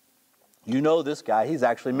 you know this guy, he's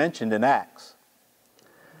actually mentioned in Acts.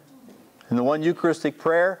 In the one Eucharistic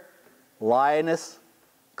prayer, Linus,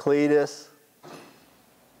 Cletus,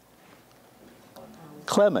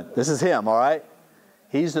 Clement, this is him, all right?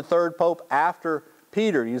 He's the third pope after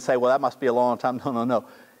Peter. You say, well, that must be a long time. No.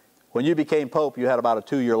 When you became pope, you had about a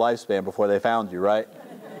 2-year lifespan before they found you, right?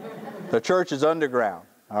 The church is underground,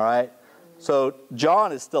 all right? So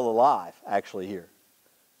John is still alive, actually, here.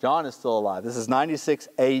 John is still alive. This is 96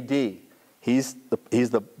 AD. He's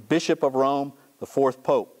the Bishop of Rome, the fourth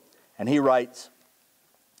pope. And he writes,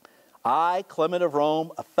 I, Clement of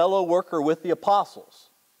Rome, a fellow worker with the apostles.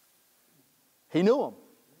 He knew them.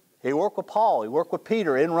 He worked with Paul. He worked with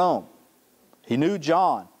Peter in Rome. He knew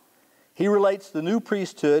John. He relates the new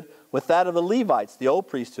priesthood with that of the Levites, the old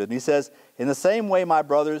priesthood. And he says, in the same way, my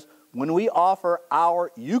brothers, when we offer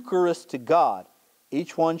our Eucharist to God,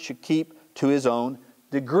 each one should keep to his own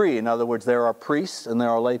degree. In other words, there are priests and there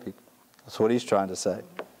are lay people. That's what he's trying to say.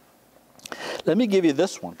 Let me give you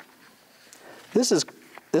this one. This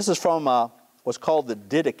is from what's called the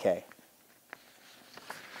Didache.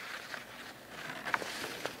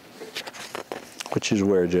 Which is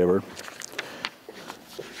where, Jaybird?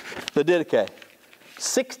 The Didache.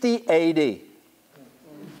 60 AD.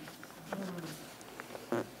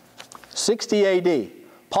 60 AD.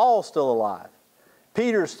 Paul's still alive.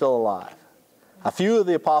 Peter's still alive. A few of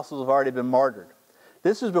the apostles have already been martyred.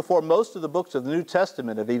 This is before most of the books of the New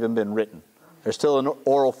Testament have even been written. They're still in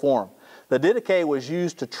oral form. The Didache was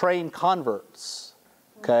used to train converts.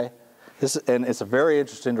 Okay? And it's very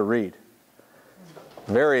interesting to read.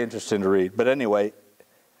 Very interesting to read. But anyway,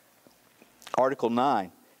 Article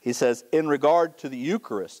 9, he says, in regard to the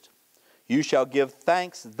Eucharist, you shall give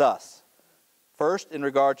thanks thus. First, in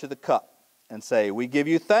regard to the cup, and say, we give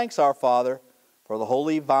you thanks, our Father, for the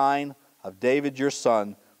holy vine of David your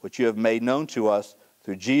Son, which you have made known to us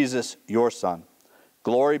through Jesus your Son.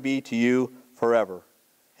 Glory be to you forever.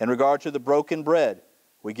 In regard to the broken bread,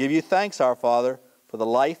 we give you thanks, our Father, for the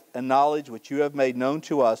life and knowledge which you have made known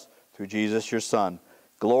to us through Jesus your Son.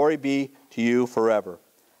 Glory be to you forever.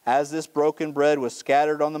 As this broken bread was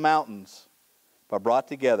scattered on the mountains, but brought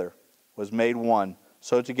together, was made one,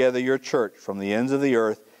 so together your church from the ends of the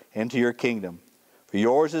earth into your kingdom. For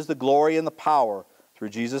yours is the glory and the power through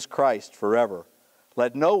Jesus Christ forever.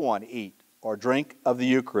 Let no one eat or drink of the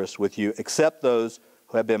Eucharist with you except those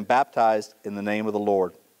who have been baptized in the name of the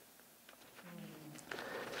Lord.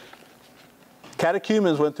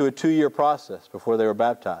 Catechumens went through a 2-year process before they were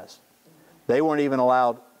baptized. They weren't even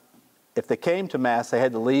allowed, if they came to Mass, they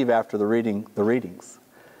had to leave after the readings.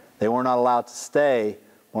 They were not allowed to stay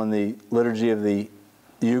when the liturgy of the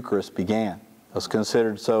Eucharist began. It was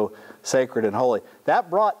considered so sacred and holy. That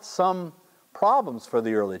brought some problems for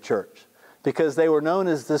the early church because they were known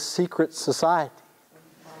as this secret society.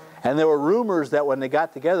 And there were rumors that when they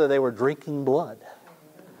got together, they were drinking blood.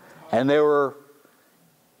 And they were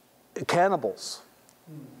cannibals,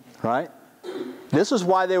 right? This is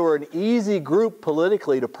why they were an easy group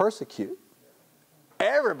politically to persecute.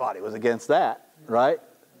 Everybody was against that, right?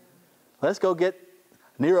 Let's go get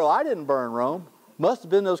Nero. I didn't burn Rome. Must have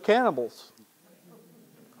been those cannibals.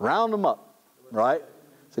 Round them up, right?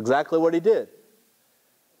 It's exactly what he did.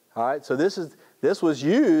 All right, so this This was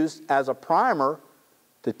used as a primer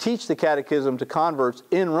to teach the catechism to converts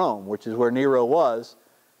in Rome, which is where Nero was.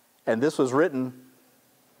 And this was written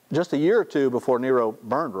just a year or two before Nero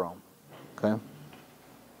burned Rome. Okay?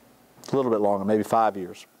 A little bit longer, maybe 5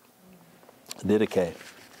 years. Didache.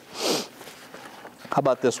 How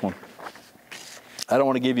about this one? I don't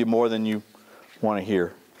want to give you more than you want to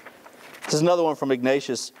hear. This is another one from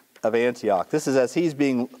Ignatius of Antioch. This is as he's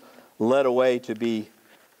being led away to be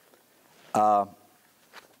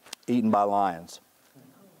eaten by lions.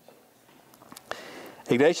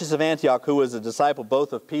 Ignatius of Antioch, who was a disciple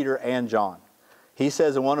both of Peter and John, he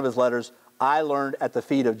says in one of his letters, I learned at the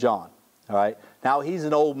feet of John. All right? Now he's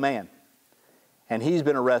an old man, and he's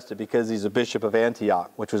been arrested because he's a bishop of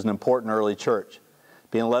Antioch, which was an important early church.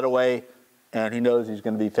 Being led away, and he knows he's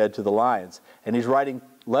going to be fed to the lions. And he's writing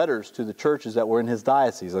letters to the churches that were in his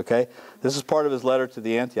diocese, okay? This is part of his letter to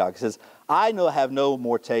the Antioch. He says, I have no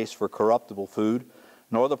more taste for corruptible food,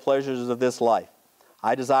 nor the pleasures of this life.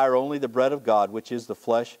 I desire only the bread of God, which is the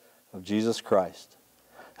flesh of Jesus Christ,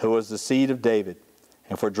 who was the seed of David.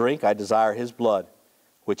 And for drink I desire his blood,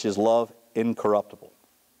 which is love incorruptible.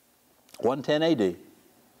 110 AD.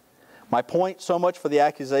 My point so much for the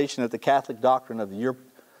accusation that the Catholic doctrine of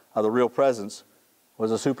the real presence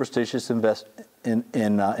was a superstitious invention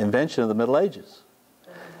of the Middle Ages.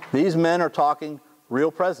 These men are talking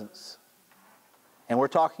real presence. And we're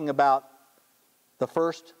talking about the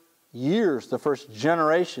first years, the first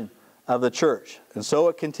generation of the church. And so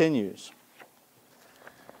it continues.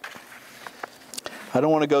 I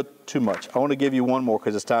don't want to go too much. I want to give you one more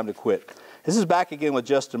because it's time to quit. This is back again with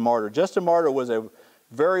Justin Martyr. Justin Martyr was a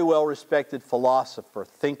very well-respected philosopher,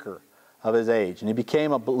 thinker of his age, and he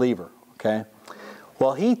became a believer, okay?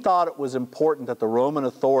 Well, he thought it was important that the Roman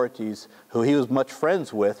authorities, who he was much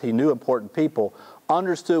friends with, he knew important people,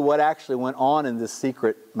 understood what actually went on in this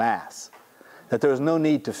secret mass, that there was no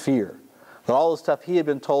need to fear, that all the stuff he had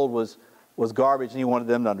been told was garbage, and he wanted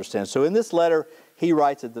them to understand. So in this letter, he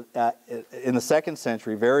writes in the 2nd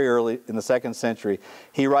century, very early in the 2nd century,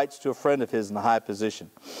 he writes to a friend of his in a high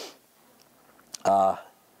position,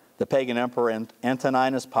 the pagan emperor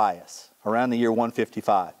Antoninus Pius, around the year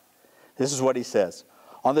 155. This is what he says.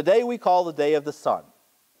 On the day we call the day of the sun.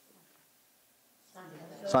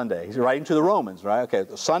 Sunday. He's writing to the Romans, right? Okay,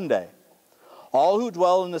 the Sunday. All who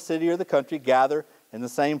dwell in the city or the country gather in the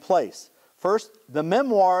same place. First, the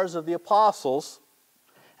memoirs of the apostles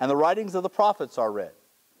and the writings of the prophets are read.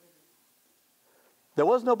 There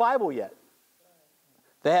was no Bible yet.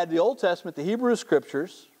 They had the Old Testament, the Hebrew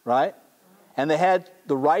Scriptures, right? And they had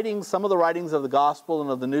the writings, some of the writings of the Gospel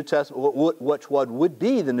and of the New Testament, which would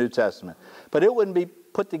be the New Testament. But it wouldn't be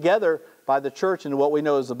put together by the church into what we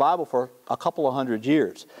know as the Bible for a couple of hundred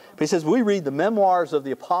years. But he says, we read the memoirs of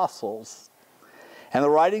the apostles and the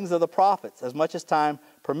writings of the prophets as much as time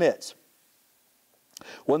permits.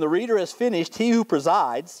 When the reader has finished, he who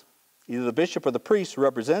presides, either the bishop or the priest who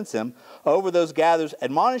represents him, over those gathers,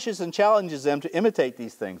 admonishes and challenges them to imitate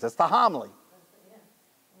these things. That's the homily.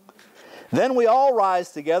 Then we all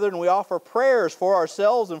rise together and we offer prayers for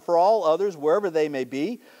ourselves and for all others, wherever they may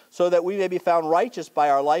be, so that we may be found righteous by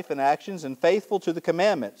our life and actions and faithful to the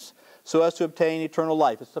commandments, so as to obtain eternal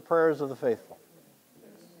life. It's the prayers of the faithful.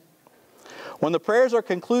 When the prayers are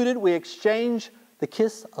concluded, we exchange the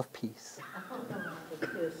kiss of peace.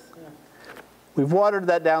 We've watered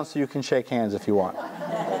that down so you can shake hands if you want.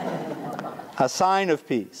 A sign of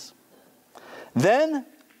peace. Then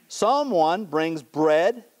someone brings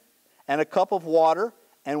bread and a cup of water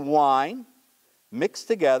and wine mixed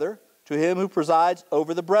together to him who presides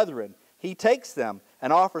over the brethren. He takes them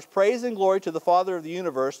and offers praise and glory to the Father of the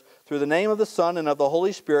universe through the name of the Son and of the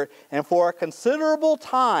Holy Spirit. And for a considerable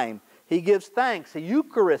time he gives thanks. He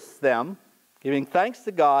Eucharists them, giving thanks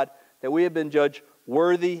to God that we have been judged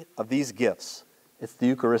worthy of these gifts. It's the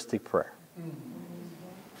Eucharistic prayer.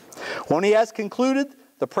 When he has concluded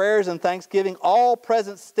the prayers and thanksgiving, all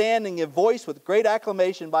present standing in voice with great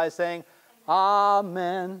acclamation by saying,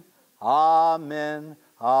 Amen, Amen,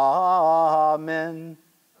 Amen.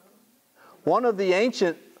 One of the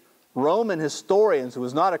ancient Roman historians who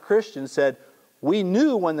was not a Christian said, we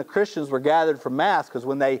knew when the Christians were gathered for Mass because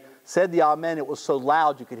when they said the Amen, it was so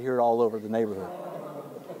loud you could hear it all over the neighborhood.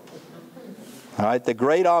 All right, the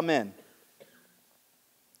great Amen.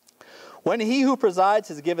 When he who presides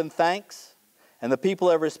has given thanks, and the people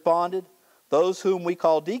have responded, those whom we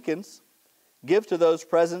call deacons give to those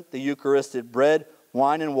present the Eucharistic bread,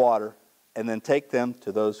 wine, and water, and then take them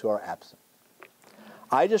to those who are absent.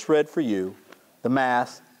 I just read for you the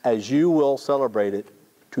Mass as you will celebrate it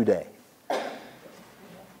today.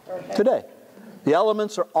 Today. The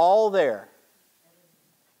elements are all there.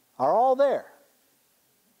 Are all there.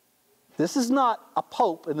 This is not a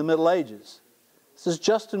pope in the Middle Ages. This is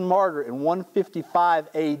Justin Martyr in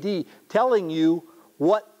 155 AD telling you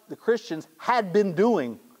what the Christians had been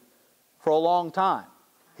doing for a long time.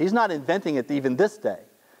 He's not inventing it even this day.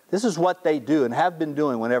 This is what they do and have been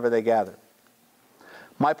doing whenever they gather.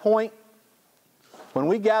 My point, when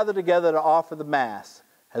we gather together to offer the Mass,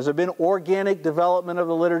 has there been organic development of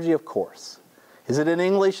the liturgy? Of course. Is it in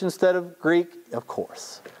English instead of Greek? Of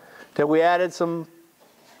course. Have we added some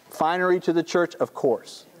finery to the church? Of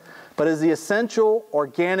course. But is the essential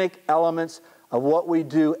organic elements of what we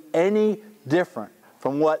do any different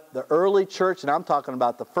from what the early church, and I'm talking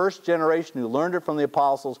about the first generation who learned it from the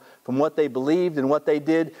apostles, from what they believed and what they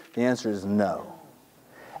did? The answer is no.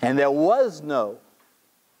 And there was no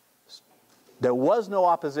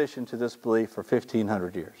opposition to this belief for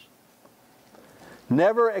 1,500 years.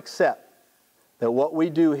 Never accept that what we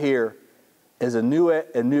do here is an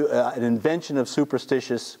invention of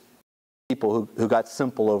superstitious people who got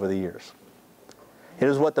simple over the years. It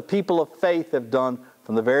is what the people of faith have done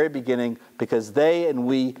from the very beginning, because they and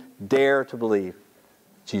we dare to believe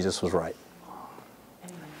Jesus was right.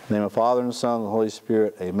 In the name of the Father, and the Son, and the Holy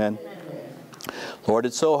Spirit, amen. Amen. Lord,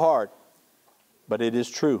 it's so hard, but it is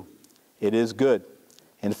true. It is good.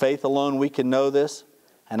 In faith alone we can know this,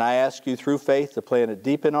 and I ask you through faith to plant it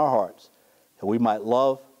deep in our hearts, that we might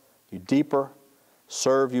love you deeper,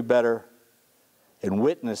 serve you better, and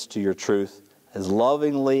witness to your truth as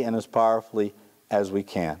lovingly and as powerfully as we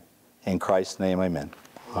can. In Christ's name, amen.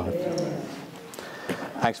 Amen.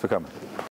 Thanks for coming.